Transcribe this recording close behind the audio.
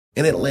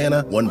In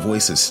Atlanta, one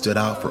voice has stood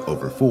out for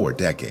over 4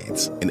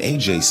 decades. An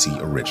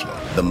AJC original,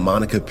 The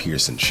Monica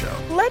Pearson Show.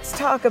 Let's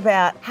talk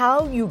about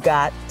how you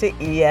got to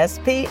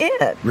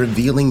ESPN.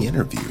 Revealing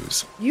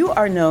interviews. You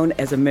are known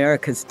as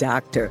America's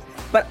doctor,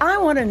 but I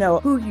want to know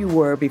who you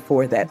were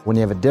before that. When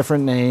you have a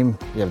different name,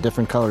 you have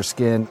different color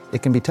skin,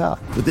 it can be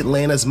tough. With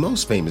Atlanta's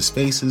most famous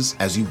faces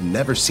as you've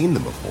never seen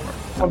them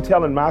before. I'm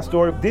telling my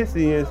story. This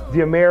is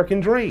the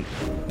American dream.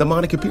 The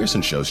Monica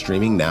Pearson Show,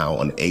 streaming now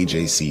on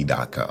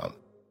AJC.com.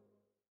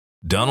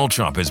 Donald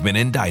Trump has been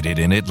indicted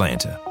in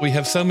Atlanta. We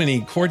have so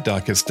many court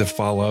dockets to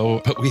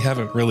follow, but we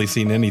haven't really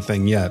seen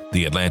anything yet.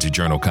 The Atlanta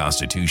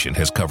Journal-Constitution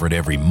has covered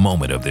every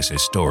moment of this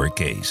historic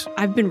case.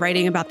 I've been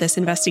writing about this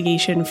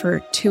investigation for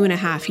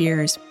 2.5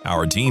 years.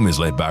 Our team is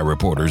led by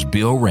reporters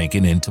Bill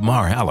Rankin and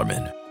Tamar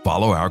Hallerman.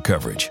 Follow our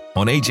coverage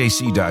on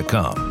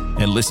AJC.com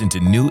and listen to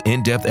new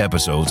in-depth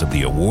episodes of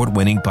the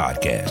award-winning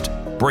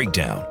podcast,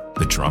 Breakdown,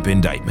 the Trump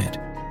Indictment,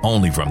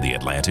 only from the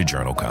Atlanta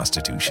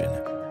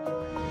Journal-Constitution.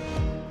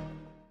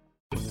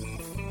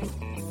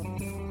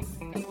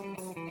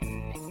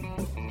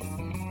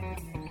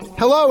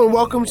 Hello and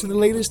welcome to the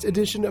latest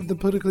edition of the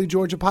Politically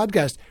Georgia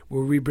podcast,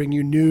 where we bring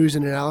you news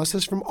and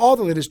analysis from all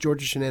the latest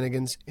Georgia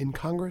shenanigans in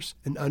Congress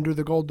and under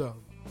the Gold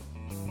Dome.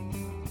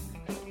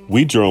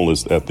 We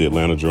journalists at the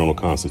Atlanta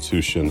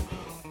Journal-Constitution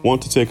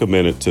want to take a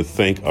minute to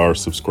thank our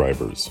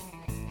subscribers.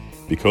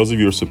 Because of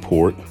your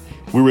support,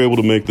 we were able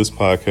to make this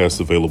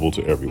podcast available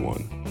to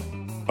everyone.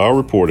 Our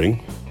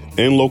reporting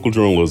and local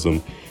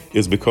journalism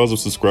is because of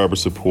subscriber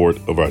support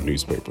of our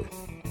newspaper.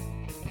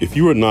 If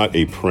you are not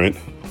a print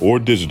or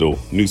digital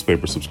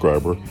newspaper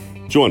subscriber,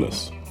 join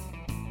us.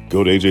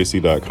 Go to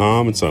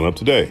AJC.com and sign up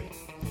today.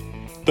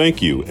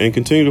 Thank you, and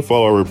continue to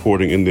follow our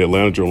reporting in the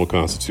Atlanta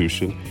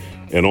Journal-Constitution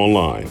and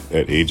online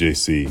at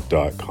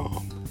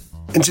AJC.com.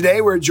 And today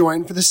we're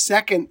joined for the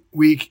second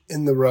week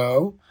in the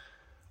row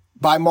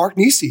by Mark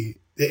Niesse,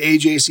 the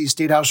AJC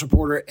State House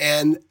reporter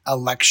and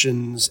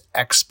elections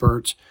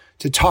expert,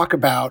 to talk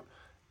about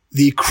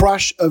the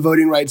crush of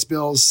voting rights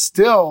bills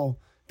still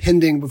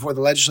pending before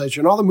the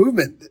legislature and all the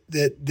movement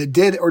that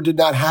did or did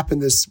not happen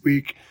this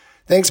week.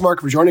 Thanks,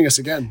 Mark, for joining us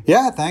again.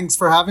 Yeah, thanks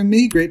for having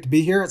me. Great to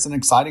be here. It's an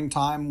exciting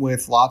time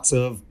with lots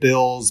of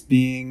bills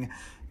being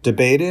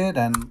debated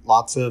and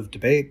lots of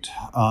debate,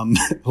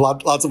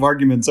 lots of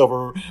arguments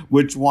over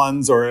which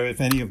ones or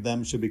if any of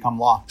them should become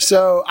law.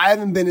 So I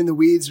haven't been in the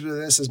weeds with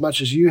this as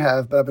much as you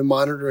have, but I've been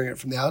monitoring it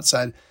from the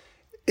outside.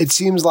 It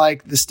seems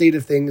like the state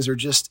of things are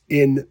just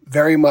in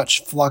very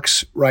much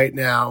flux right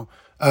now.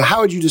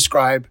 How would you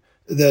describe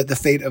the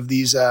fate of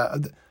these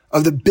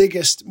of the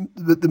biggest,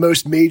 the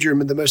most major,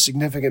 and the most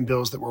significant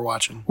bills that we're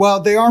watching?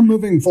 Well, they are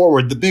moving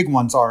forward. The big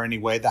ones are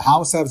anyway. The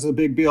House has a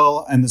big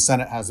bill and the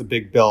Senate has a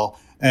big bill.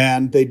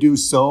 And they do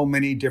so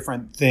many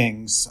different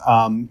things,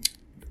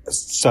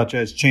 such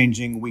as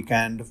changing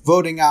weekend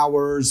voting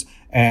hours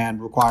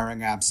and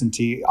requiring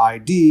absentee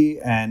ID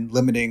and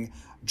limiting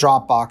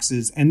drop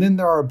boxes. And then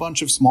there are a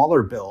bunch of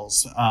smaller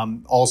bills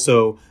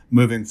also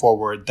moving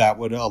forward that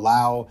would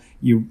allow,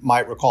 you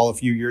might recall a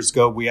few years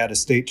ago, we had a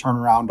state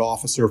turnaround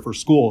officer for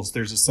schools.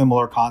 There's a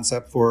similar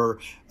concept for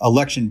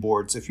election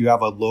boards. If you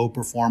have a low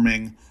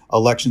performing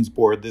elections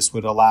board, this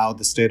would allow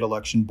the state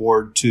election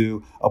board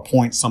to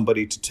appoint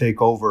somebody to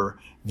take over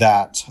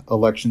that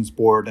elections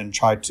board and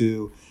try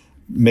to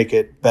make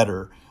it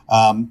better.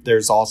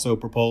 There's also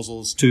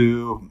proposals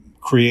to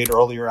create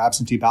earlier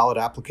absentee ballot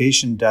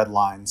application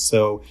deadlines.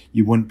 So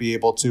you wouldn't be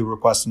able to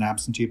request an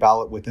absentee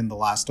ballot within the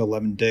last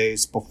 11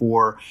 days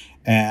before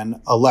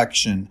an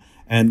election.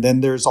 And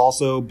then there's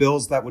also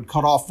bills that would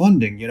cut off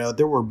funding. You know,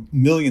 there were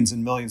millions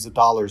and millions of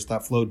dollars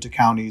that flowed to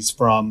counties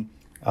from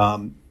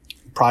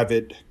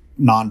private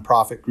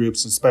nonprofit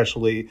groups,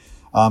 especially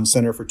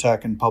Center for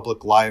Tech and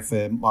Public Life,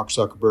 and Mark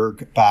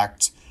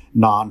Zuckerberg-backed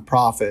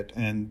nonprofit.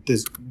 And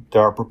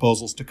there are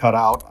proposals to cut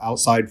out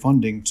outside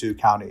funding to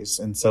counties.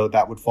 And so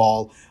that would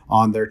fall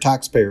on their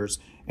taxpayers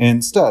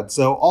instead.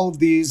 So all of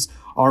these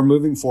are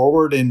moving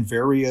forward in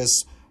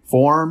various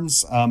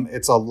forms.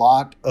 It's a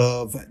lot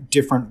of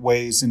different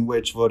ways in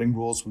which voting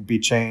rules would be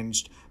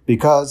changed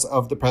because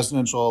of the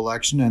presidential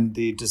election and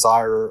the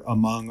desire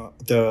among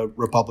the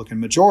Republican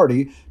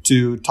majority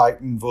to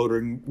tighten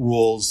voting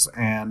rules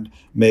and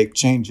make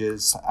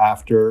changes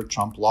after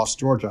Trump lost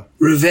Georgia.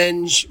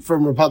 Revenge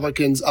from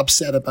Republicans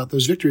upset about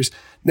those victories.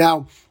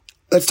 Now,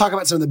 let's talk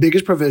about some of the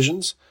biggest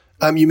provisions.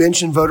 You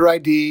mentioned voter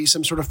ID,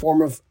 some sort of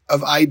form of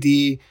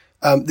ID.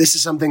 This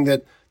is something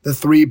that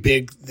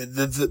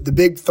the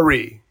big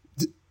three,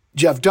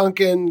 Jeff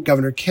Duncan,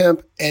 Governor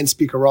Kemp, and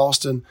Speaker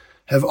Ralston,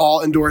 have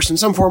all endorsed in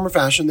some form or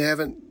fashion. They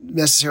haven't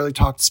necessarily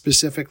talked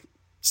specific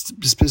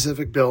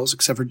bills,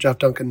 except for Jeff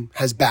Duncan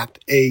has backed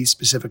a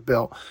specific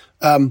bill.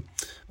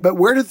 But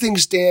where do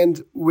things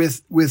stand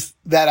with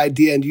that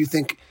idea? And do you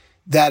think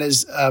that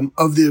is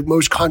of the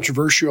most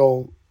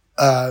controversial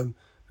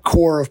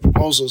core of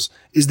proposals?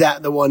 Is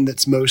that the one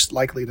that's most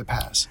likely to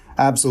pass?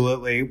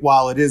 Absolutely.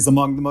 While it is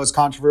among the most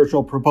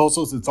controversial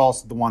proposals, it's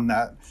also the one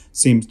that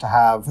seems to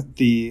have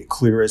the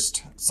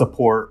clearest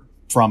support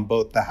from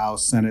both the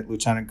House, Senate,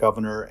 Lieutenant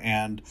Governor,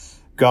 and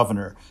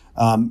governor.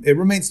 It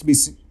remains to be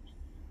seen.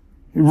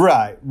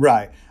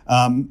 Right.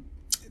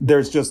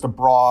 There's just a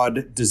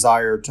broad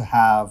desire to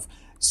have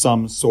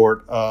some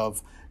sort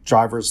of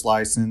driver's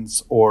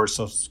license or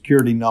social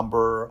security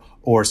number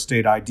or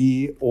state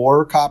ID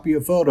or copy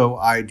of photo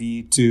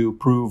ID to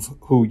prove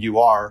who you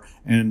are,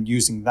 and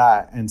using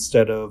that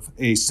instead of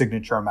a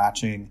signature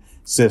matching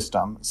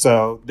system.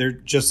 So there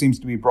just seems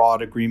to be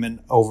broad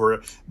agreement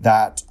over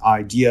that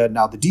idea.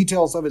 Now, the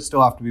details of it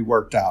still have to be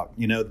worked out.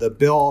 You know, the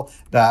bill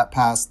that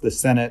passed the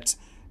Senate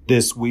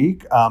this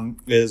week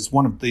is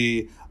one of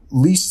the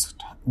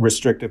least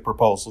restrictive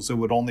proposals. It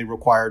would only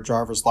require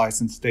driver's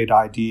license, state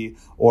ID,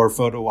 or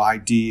photo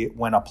ID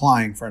when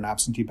applying for an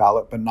absentee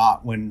ballot, but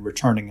not when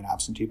returning an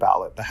absentee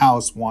ballot. The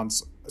House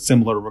wants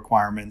similar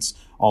requirements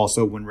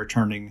also when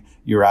returning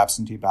your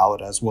absentee ballot,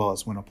 as well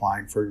as when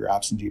applying for your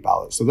absentee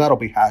ballot. So that'll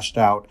be hashed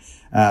out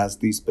as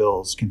these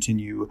bills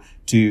continue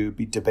to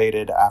be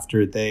debated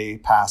after they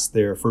pass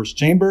their first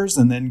chambers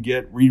and then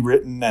get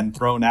rewritten and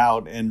thrown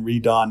out and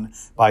redone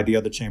by the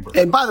other chamber.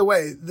 And by the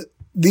way,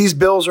 these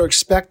bills are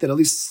expected, at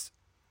least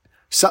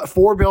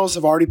 4 bills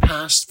have already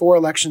passed, 4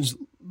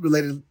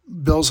 elections-related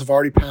bills have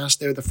already passed.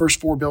 They're the first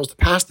 4 bills to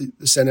pass the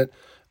Senate.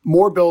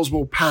 More bills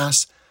will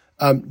pass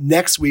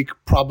next week,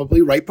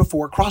 probably right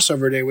before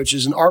crossover day, which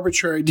is an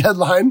arbitrary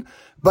deadline,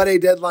 but a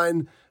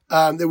deadline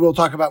that we'll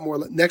talk about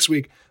more next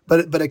week,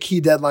 but a key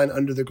deadline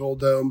under the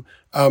Gold Dome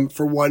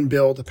for one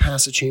bill to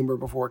pass a chamber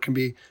before it can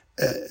be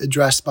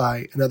addressed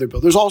by another bill.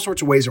 There's all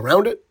sorts of ways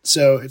around it.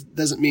 So it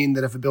doesn't mean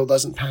that if a bill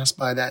doesn't pass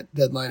by that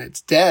deadline,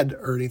 it's dead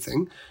or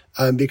anything,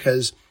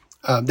 because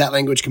that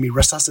language can be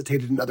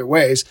resuscitated in other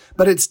ways,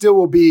 but it still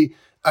will be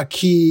a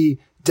key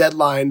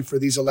deadline for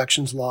these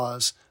elections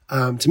laws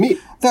to meet.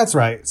 That's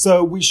right.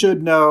 So we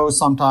should know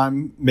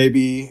sometime,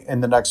 maybe in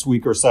the next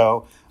week or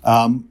so,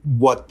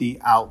 what the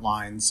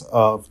outlines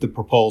of the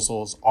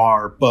proposals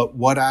are. But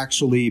what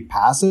actually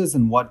passes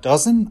and what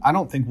doesn't, I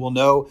don't think we'll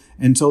know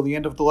until the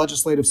end of the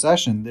legislative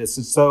session. This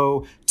is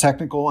so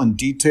technical and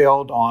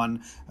detailed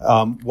on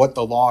what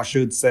the law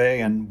should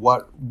say and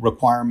what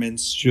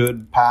requirements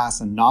should pass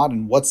and not,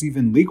 and what's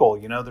even legal.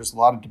 You know, there's a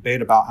lot of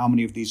debate about how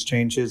many of these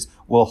changes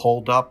will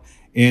hold up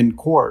in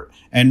court.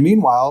 And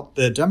meanwhile,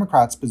 the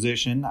Democrats'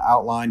 position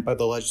outlined by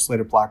the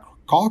Legislative Black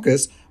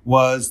Caucus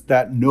was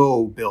that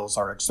no bills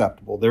are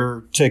acceptable.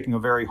 They're taking a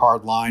very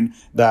hard line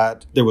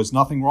that there was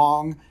nothing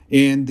wrong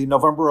in the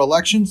November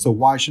election, so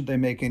why should they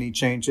make any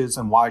changes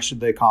and why should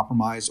they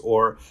compromise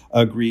or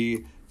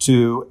agree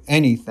to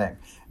anything?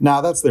 Now,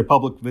 that's their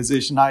public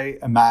position. I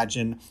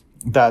imagine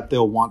that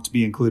they'll want to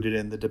be included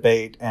in the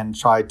debate and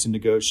try to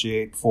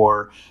negotiate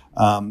for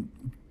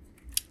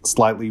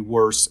slightly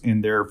worse,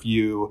 in their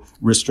view,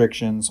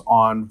 restrictions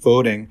on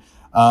voting.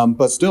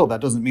 But still,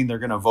 that doesn't mean they're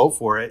going to vote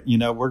for it. You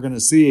know, we're going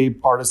to see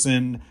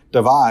partisan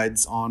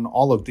divides on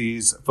all of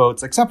these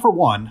votes, except for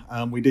one.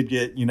 We did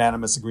get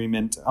unanimous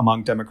agreement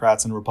among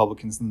Democrats and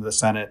Republicans in the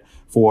Senate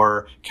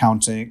for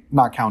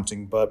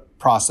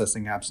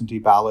processing absentee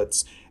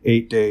ballots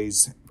 8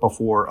 days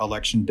before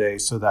Election Day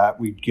so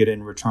that we'd get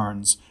in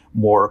returns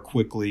more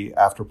quickly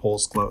after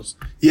polls close.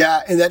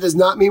 Yeah, and that does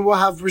not mean we'll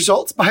have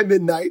results by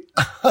midnight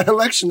on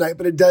election night,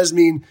 but it does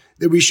mean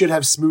that we should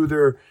have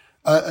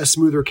a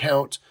smoother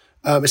count,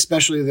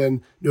 especially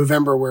than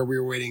November, where we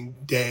were waiting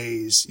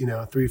days,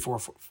 3 or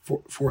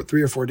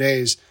 4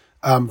 days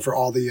for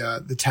all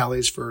the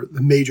tallies for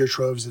the major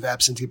troves of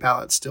absentee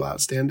ballots still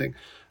outstanding.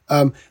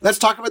 Let's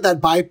talk about that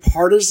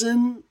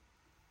bipartisan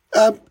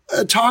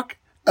talk.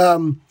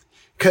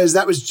 Because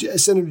that was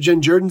Senator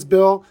Jen Jordan's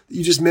bill that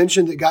you just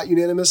mentioned that got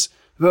unanimous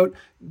vote.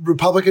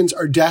 Republicans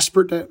are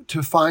desperate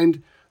to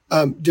find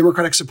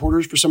Democratic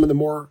supporters for some of the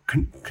more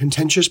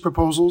contentious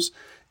proposals.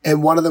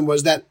 And one of them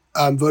was that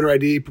voter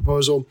ID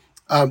proposal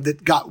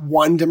that got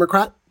one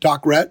Democrat,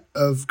 Doc Rett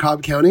of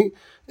Cobb County,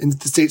 in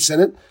the state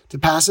Senate to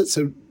pass it.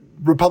 So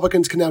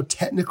Republicans can now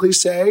technically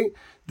say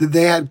that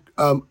they had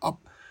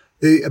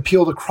they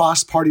appealed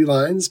across party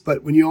lines,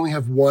 but when you only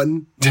have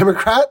one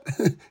Democrat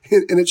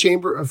in a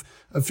chamber of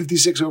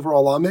 56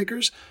 overall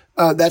lawmakers,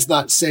 that's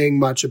not saying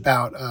much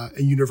about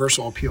a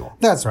universal appeal.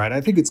 That's right.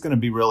 I think it's going to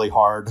be really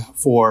hard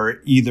for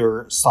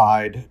either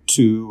side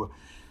to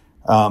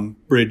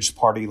bridge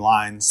party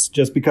lines,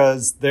 just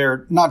because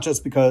they're not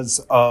just because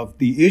of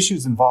the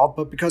issues involved,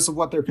 but because of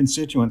what their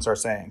constituents are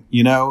saying.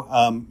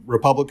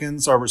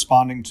 Republicans are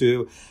responding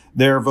to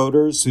their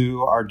voters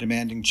who are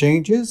demanding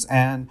changes,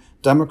 and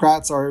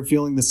Democrats are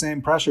feeling the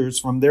same pressures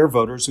from their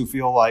voters who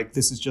feel like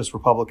this is just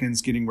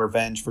Republicans getting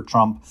revenge for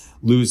Trump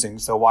losing.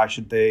 So why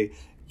should they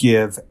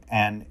give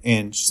an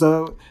inch?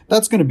 So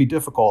that's going to be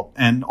difficult.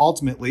 And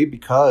ultimately,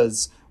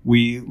 because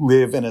we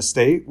live in a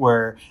state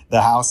where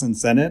the House and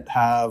Senate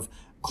have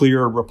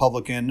clear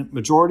Republican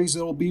majorities,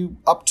 it'll be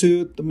up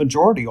to the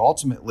majority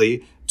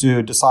ultimately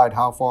to decide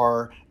how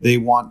far they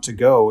want to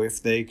go,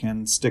 if they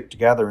can stick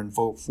together and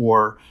vote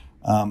for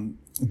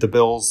the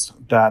bills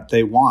that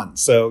they want.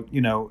 So,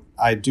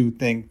 I do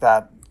think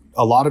that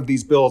a lot of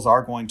these bills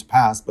are going to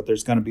pass, but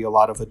there's going to be a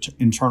lot of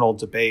internal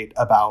debate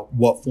about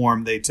what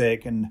form they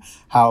take and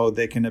how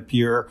they can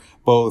appear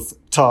both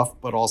tough,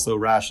 but also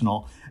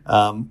rational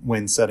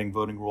when setting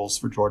voting rules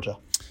for Georgia.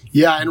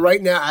 Yeah, and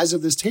right now, as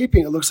of this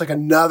taping, it looks like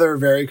another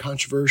very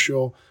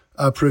controversial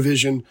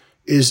provision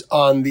is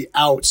on the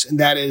outs, and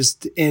that is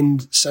to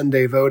end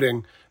Sunday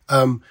voting,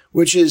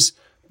 which is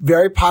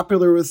very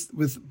popular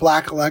with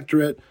Black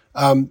electorate.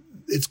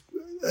 It's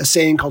a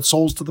saying called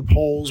 "souls to the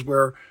polls,"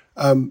 where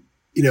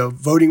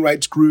voting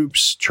rights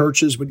groups,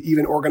 churches would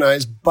even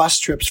organize bus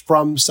trips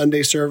from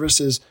Sunday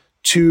services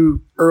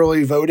to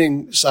early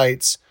voting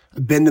sites.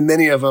 I've been to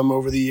many of them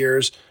over the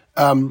years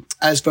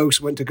as folks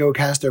went to go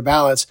cast their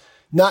ballots.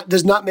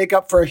 Does not make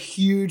up for a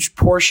huge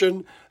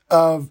portion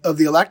of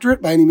the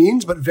electorate by any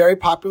means, but very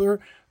popular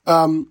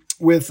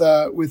with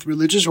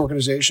religious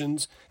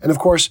organizations. And of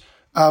course,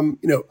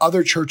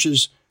 other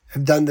churches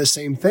have done the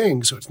same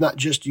thing. So it's not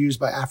just used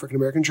by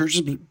African-American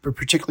churches, but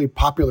particularly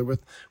popular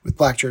with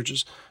Black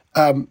churches.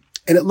 And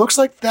it looks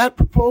like that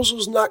proposal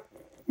is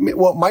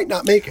might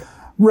not make it.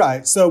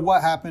 Right. So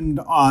what happened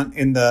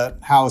in the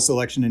House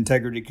Election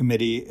Integrity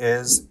Committee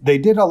is they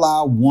did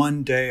allow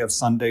 1 day of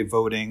Sunday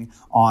voting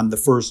on the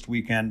first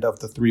weekend of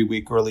the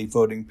 3-week early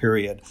voting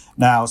period.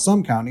 Now,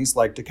 some counties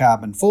like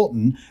DeKalb and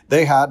Fulton,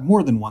 they had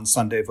more than one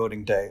Sunday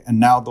voting day, and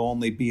now they'll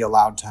only be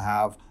allowed to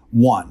have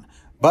one.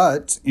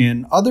 But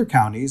in other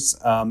counties,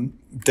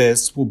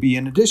 this will be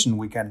an additional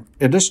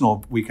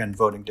weekend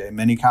voting day.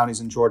 Many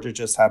counties in Georgia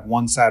just had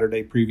one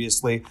Saturday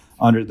previously.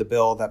 Under the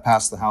bill that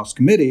passed the House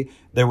committee,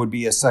 there would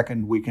be a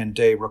second weekend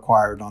day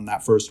required on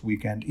that first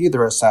weekend,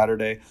 either a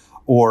Saturday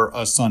or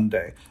a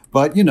Sunday.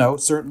 But,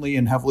 certainly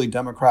in heavily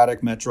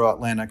Democratic metro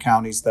Atlanta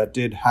counties that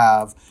did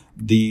have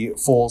the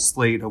full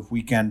slate of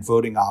weekend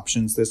voting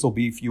options, this will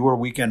be fewer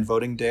weekend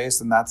voting days,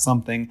 and that's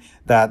something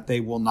that they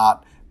will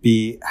not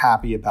be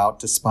happy about,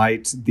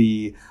 despite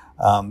the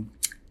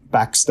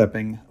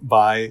backstepping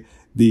by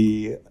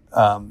the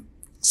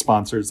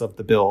sponsors of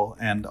the bill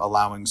and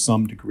allowing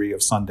some degree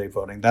of Sunday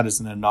voting. That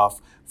isn't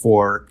enough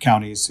for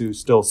counties who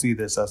still see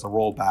this as a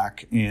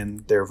rollback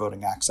in their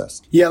voting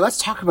access. Yeah, let's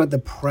talk about the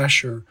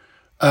pressure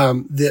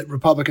that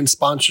Republican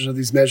sponsors of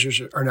these measures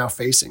are now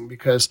facing,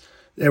 because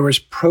there was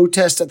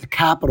protest at the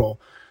Capitol.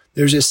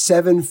 There's a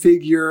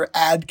 7-figure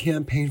ad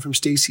campaign from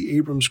Stacey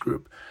Abrams'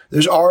 group.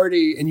 There's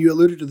already, and you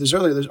alluded to this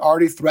earlier, there's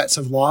already threats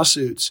of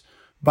lawsuits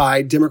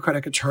by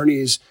Democratic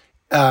attorneys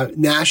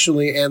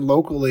nationally and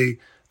locally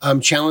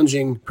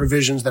challenging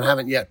provisions that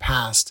haven't yet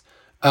passed.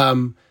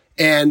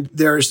 And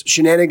there's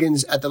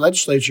shenanigans at the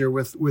legislature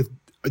with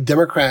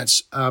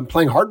Democrats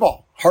playing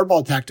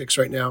hardball tactics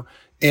right now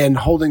and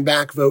holding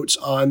back votes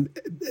on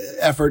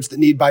efforts that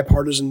need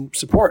bipartisan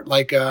support,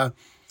 like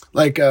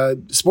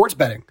sports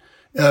betting,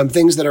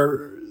 things that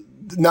are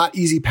not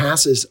easy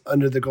passes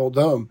under the Gold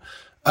Dome.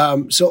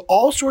 So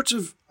all sorts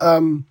of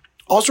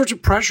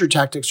pressure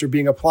tactics are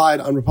being applied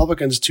on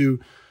Republicans to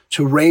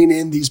rein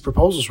in these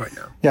proposals right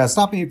now. Yeah,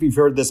 stop me if you've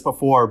heard this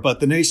before, but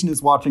the nation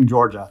is watching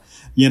Georgia.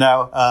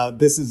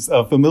 This is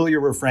a familiar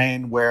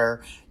refrain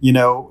where,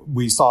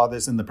 we saw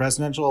this in the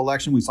presidential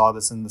election, we saw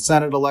this in the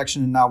Senate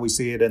election, and now we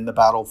see it in the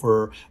battle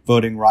for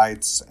voting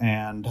rights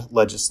and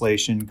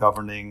legislation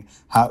governing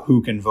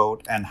who can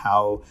vote and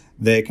how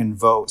they can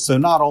vote. So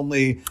not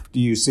only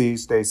do you see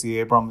Stacey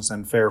Abrams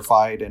and Fair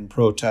Fight and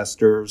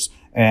protesters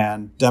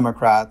and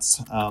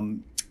Democrats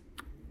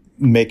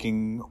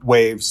making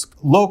waves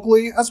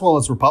locally, as well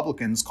as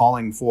Republicans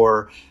calling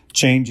for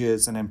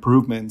changes and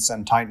improvements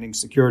and tightening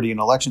security in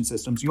election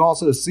systems, you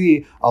also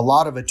see a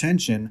lot of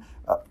attention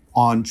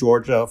on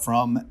Georgia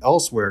from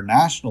elsewhere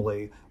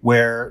nationally,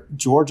 where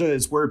Georgia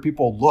is where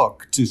people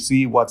look to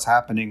see what's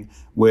happening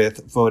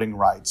with voting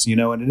rights.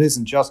 And it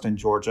isn't just in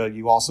Georgia.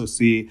 You also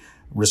see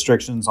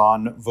restrictions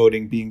on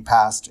voting being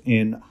passed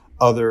in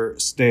other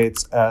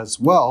states as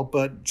well.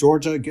 But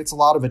Georgia gets a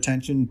lot of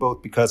attention,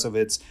 both because of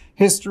its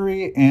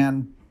history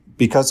and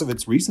because of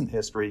its recent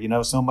history.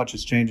 So much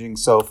is changing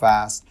so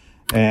fast,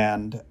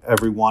 and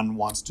everyone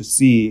wants to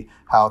see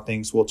how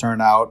things will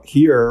turn out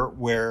here,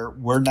 where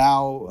we're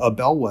now a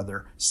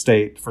bellwether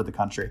state for the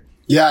country.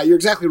 Yeah, you're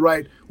exactly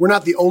right. We're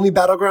not the only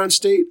battleground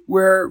state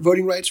where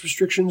voting rights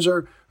restrictions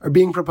are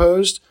being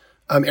proposed.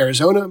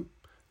 Arizona,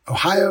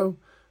 Ohio,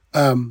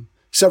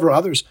 several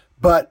others.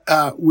 But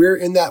we're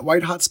in that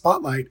white hot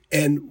spotlight,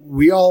 and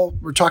we all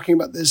were talking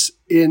about this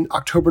in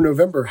October,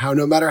 November, how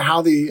no matter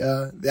how the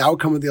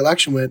outcome of the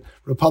election went,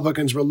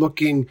 Republicans were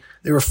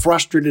they were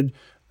frustrated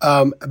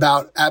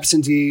about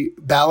absentee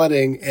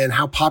balloting and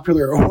how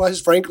popular it was,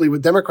 frankly,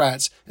 with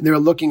Democrats, and they were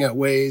looking at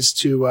ways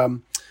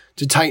to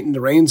tighten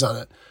the reins on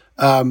it.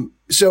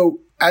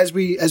 So as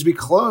we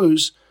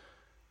close,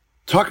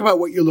 talk about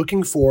what you're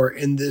looking for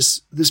in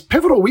this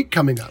pivotal week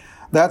coming up.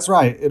 That's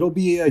right. It'll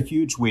be a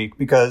huge week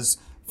because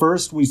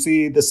first, we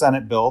see the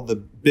Senate bill, the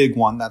big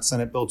one, that's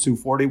Senate Bill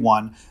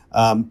 241.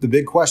 The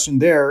big question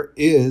there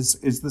is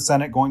the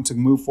Senate going to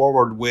move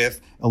forward with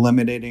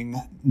eliminating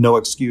no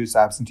excuse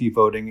absentee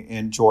voting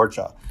in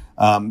Georgia?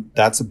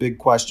 That's a big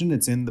question.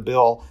 It's in the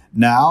bill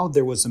now.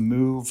 There was a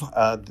move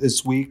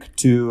this week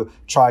to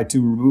try to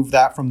remove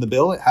that from the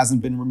bill. It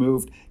hasn't been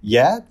removed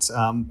yet,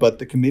 but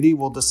the committee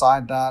will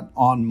decide that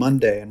on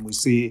Monday. And we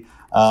see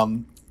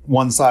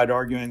one side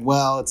arguing,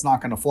 well, it's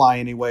not going to fly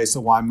anyway,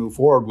 so why move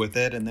forward with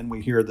it? And then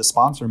we hear the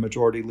sponsor,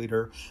 Majority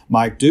Leader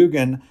Mike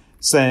Dugan,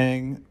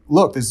 saying,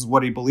 look, this is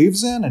what he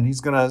believes in, and he's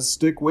going to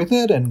stick with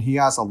it. And he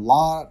has a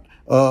lot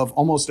of,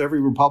 almost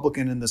every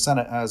Republican in the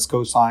Senate has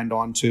co-signed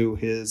onto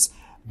his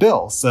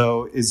bill.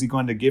 So is he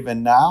going to give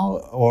in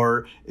now,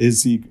 or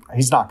he's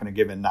not going to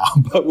give in now,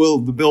 but will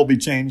the bill be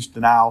changed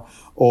now,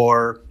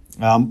 or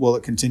will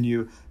it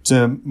continue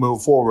to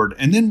move forward?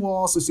 And then we'll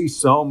also see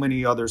so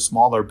many other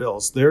smaller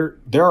bills. There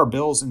are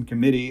bills in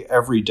committee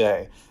every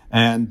day,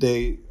 and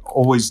they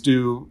always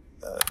do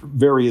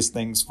various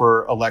things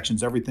for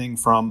elections, everything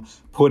from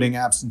putting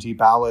absentee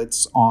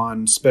ballots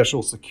on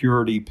special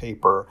security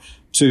paper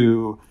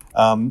to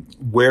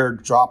where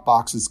drop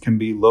boxes can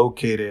be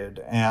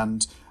located,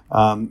 and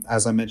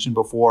as I mentioned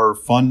before,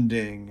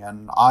 funding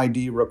and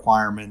ID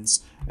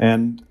requirements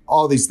and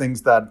all these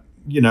things that,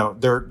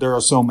 there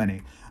are so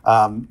many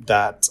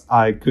that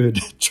I could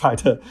try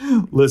to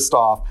list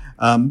off.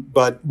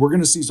 But we're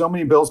going to see so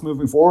many bills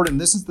moving forward, and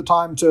this is the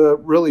time to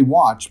really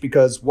watch,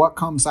 because what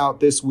comes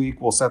out this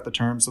week will set the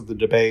terms of the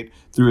debate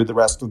through the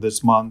rest of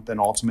this month and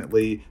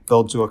ultimately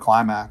build to a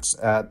climax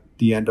at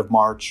the end of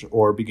March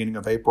or beginning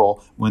of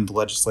April when the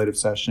legislative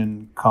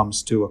session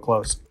comes to a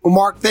close. Well,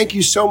 Mark, thank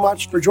you so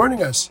much for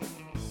joining us.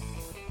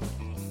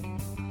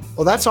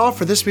 Well, that's all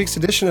for this week's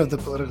edition of the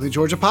Politically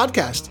Georgia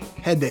podcast.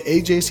 Head to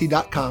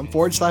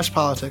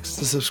ajc.com/politics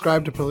to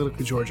subscribe to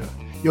Politically Georgia.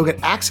 You'll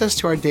get access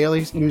to our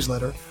daily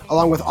newsletter,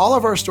 along with all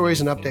of our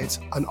stories and updates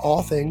on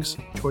all things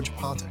Georgia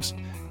politics.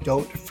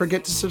 Don't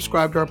forget to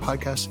subscribe to our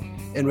podcast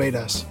and rate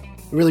us.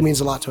 It really means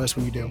a lot to us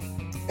when you do.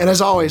 And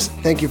as always,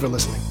 thank you for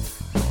listening.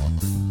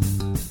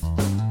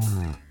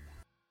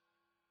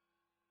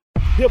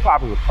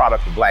 Hip-hop is a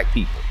product of Black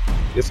people.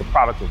 It's a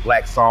product of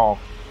Black song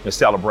and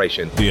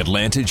celebration. The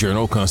Atlanta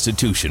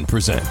Journal-Constitution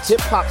presents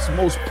hip-hop's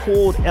most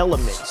pulled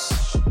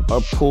elements are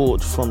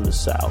pulled from the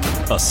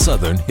South. A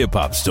Southern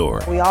hip-hop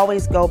story. We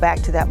always go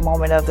back to that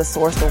moment of the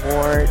Source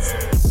Awards.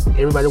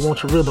 Everybody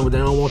wants your rhythm, but they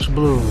don't want your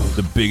blues.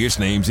 The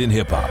biggest names in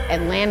hip-hop.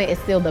 Atlanta is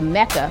still the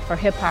mecca for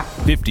hip-hop.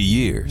 50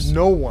 years.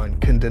 No one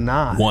can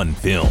deny one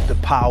film. The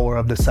power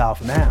of the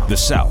South now. The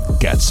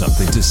South got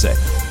something to say.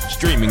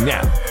 Streaming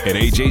now at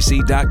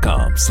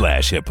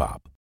ajc.com/hiphop.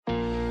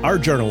 Our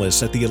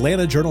journalists at the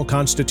Atlanta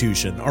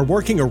Journal-Constitution are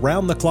working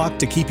around the clock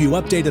to keep you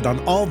updated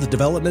on all the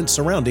developments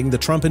surrounding the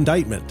Trump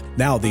indictment.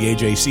 Now the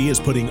AJC is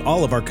putting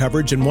all of our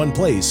coverage in one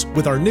place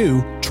with our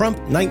new Trump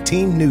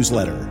 19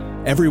 newsletter.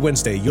 Every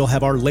Wednesday, you'll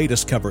have our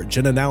latest coverage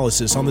and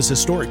analysis on this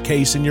historic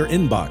case in your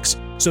inbox.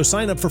 So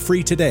sign up for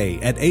free today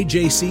at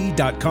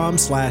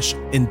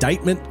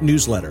ajc.com/indictment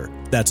newsletter.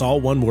 That's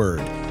all one word.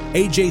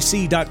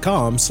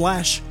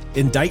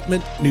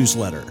 ajc.com/indictment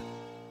newsletter.